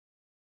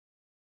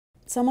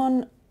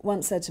Someone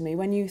once said to me,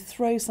 when you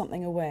throw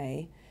something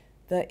away,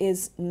 there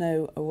is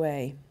no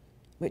away,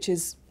 which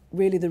is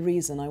really the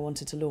reason I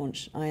wanted to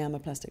launch I Am a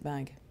Plastic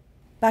Bag.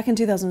 Back in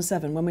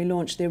 2007, when we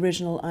launched the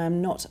original I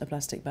Am Not a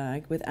Plastic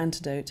Bag with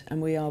Antidote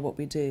and We Are What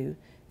We Do,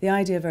 the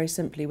idea very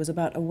simply was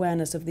about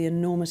awareness of the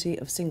enormity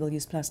of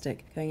single-use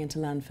plastic going into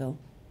landfill.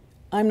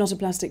 I'm Not a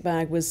Plastic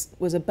Bag was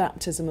a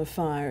baptism of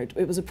fire.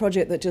 It was a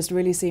project that just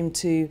really seemed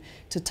to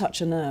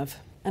touch a nerve.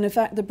 And in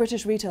fact, the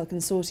British Retail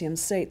Consortium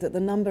state that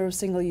the number of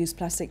single-use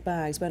plastic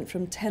bags went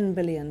from 10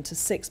 billion to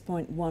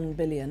 6.1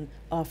 billion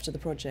after the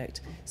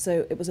project.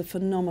 So it was a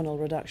phenomenal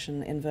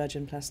reduction in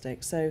virgin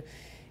plastic. So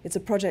it's a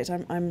project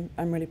I'm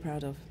really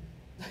proud of.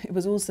 It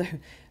was also,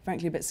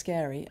 frankly, a bit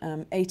scary.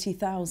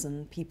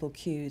 80,000 people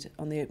queued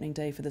on the opening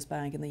day for this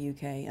bag in the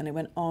UK, and it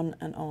went on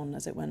and on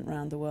as it went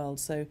around the world.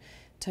 So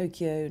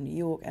Tokyo, New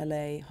York,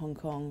 LA, Hong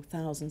Kong,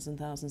 thousands and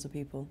thousands of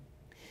people.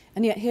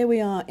 And yet here we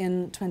are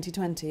in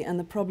 2020, and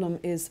the problem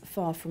is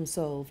far from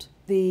solved.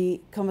 The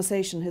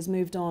conversation has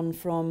moved on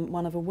from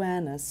one of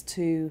awareness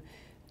to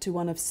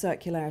one of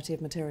circularity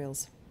of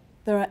materials.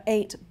 There are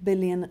 8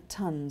 billion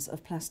tonnes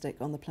of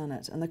plastic on the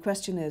planet, and the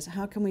question is,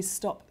 how can we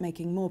stop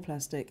making more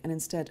plastic and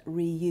instead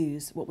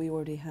reuse what we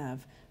already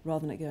have,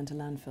 rather than it go into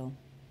landfill?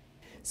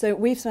 So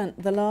we've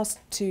spent the last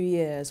 2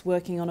 years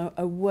working on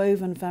a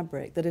woven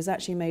fabric that is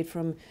actually made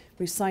from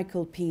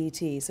recycled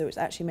PET, so it's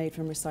actually made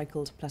from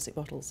recycled plastic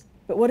bottles.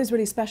 But what is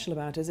really special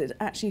about it is it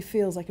actually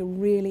feels like a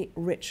really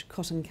rich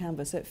cotton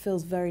canvas, so it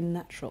feels very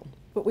natural.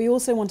 But we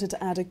also wanted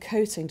to add a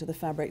coating to the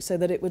fabric so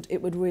that it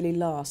would really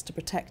last, to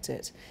protect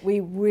it. We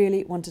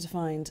really wanted to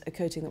find a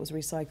coating that was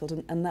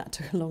recycled, and that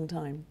took a long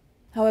time.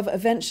 However,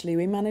 eventually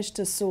we managed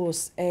to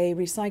source a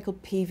recycled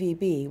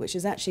PVB, which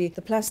is actually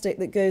the plastic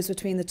that goes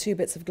between the two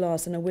bits of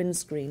glass in a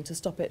windscreen to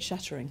stop it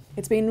shattering.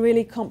 It's been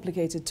really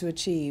complicated to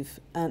achieve,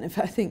 and in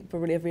fact I think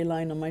probably every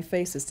line on my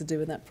face is to do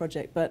with that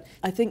project, but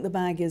I think the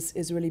bag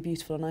is really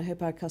beautiful, and I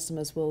hope our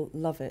customers will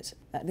love it.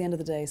 At the end of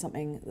the day,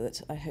 something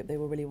that I hope they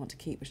will really want to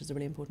keep, which is a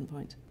really important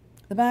point.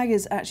 The bag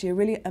is actually a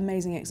really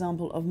amazing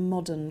example of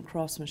modern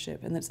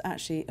craftsmanship, and it's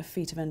actually a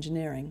feat of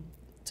engineering.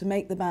 To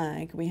make the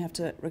bag, we have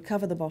to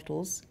recover the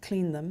bottles,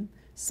 clean them,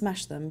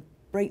 smash them,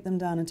 break them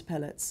down into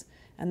pellets,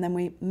 and then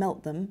we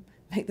melt them,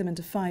 make them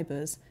into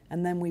fibres,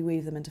 and then we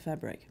weave them into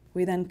fabric.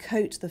 We then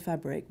coat the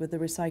fabric with the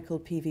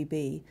recycled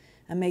PVB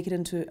and make it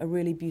into a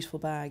really beautiful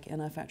bag in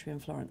our factory in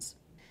Florence.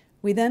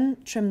 We then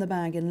trim the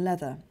bag in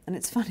leather, and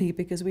it's funny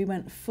because we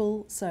went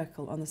full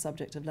circle on the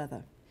subject of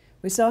leather.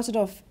 We started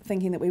off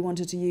thinking that we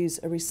wanted to use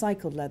a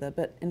recycled leather,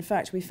 but in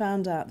fact we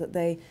found out that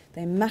they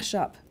mash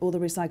up all the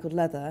recycled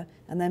leather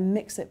and then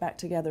mix it back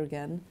together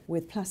again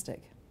with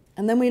plastic.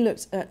 And then we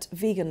looked at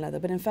vegan leather,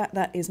 but in fact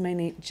that is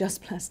mainly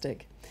just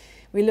plastic.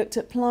 We looked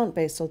at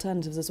plant-based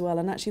alternatives as well,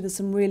 and actually there's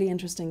some really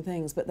interesting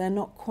things, but they're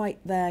not quite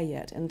there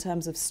yet in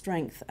terms of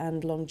strength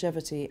and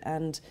longevity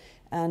and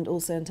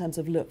also in terms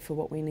of look for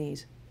what we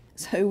need.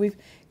 So we've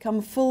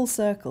come full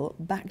circle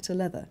back to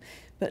leather,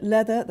 but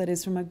leather that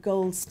is from a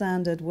gold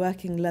standard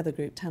working leather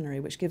group tannery,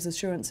 which gives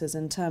assurances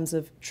in terms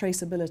of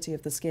traceability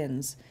of the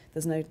skins.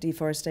 There's no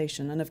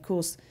deforestation, and of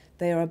course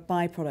they are a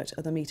byproduct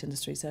of the meat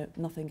industry, so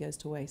nothing goes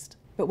to waste.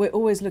 But we're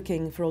always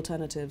looking for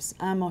alternatives.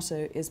 Our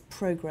motto is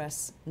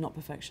progress, not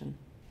perfection.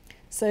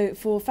 So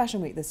for Fashion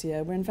Week this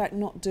year, we're in fact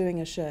not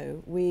doing a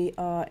show. We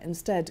are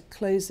instead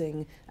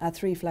closing our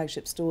 3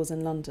 flagship stores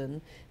in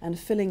London and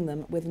filling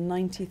them with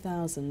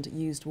 90,000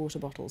 used water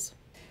bottles,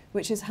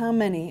 which is how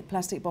many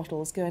plastic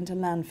bottles go into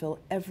landfill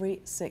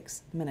every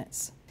 6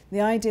 minutes.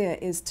 The idea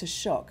is to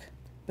shock,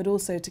 but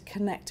also to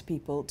connect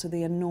people to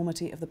the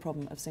enormity of the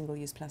problem of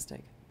single-use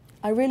plastic.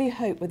 I really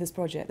hope with this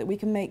project that we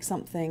can make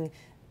something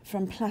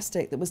from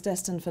plastic that was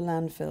destined for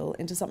landfill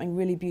into something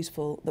really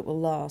beautiful that will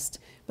last.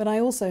 But I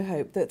also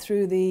hope that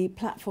through the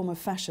platform of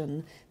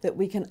fashion that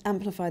we can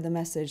amplify the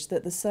message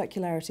that the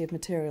circularity of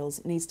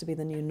materials needs to be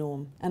the new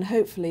norm. And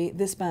hopefully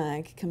this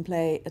bag can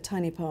play a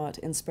tiny part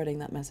in spreading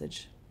that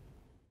message.